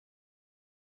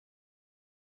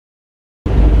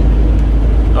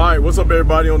Alright, what's up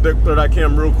everybody? On Deck Third Eye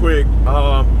Cam real quick.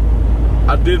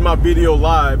 I did my video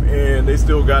live and they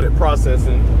still got it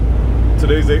processing.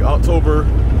 Today's October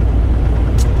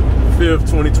 5th,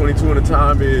 2022 and the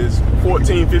time is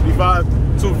 14:55,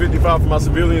 2:55 for my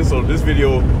civilian. So this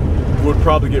video would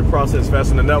probably get processed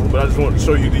faster than that one, but I just wanted to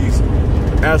show you these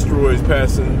asteroids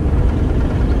passing.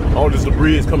 All this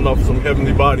debris is coming off of some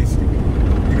heavenly bodies.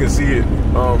 You can see it.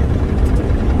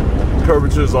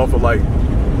 Curvatures off of like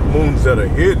moons that are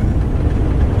hidden.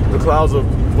 The clouds are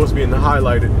what's being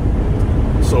highlighted.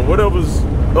 So whatever's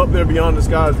up there beyond the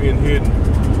sky is being hidden,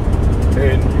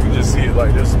 and you can just see it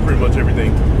like this. Pretty much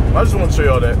everything. I just want to show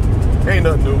y'all that. Ain't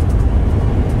nothing new.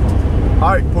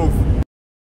 All right, poof.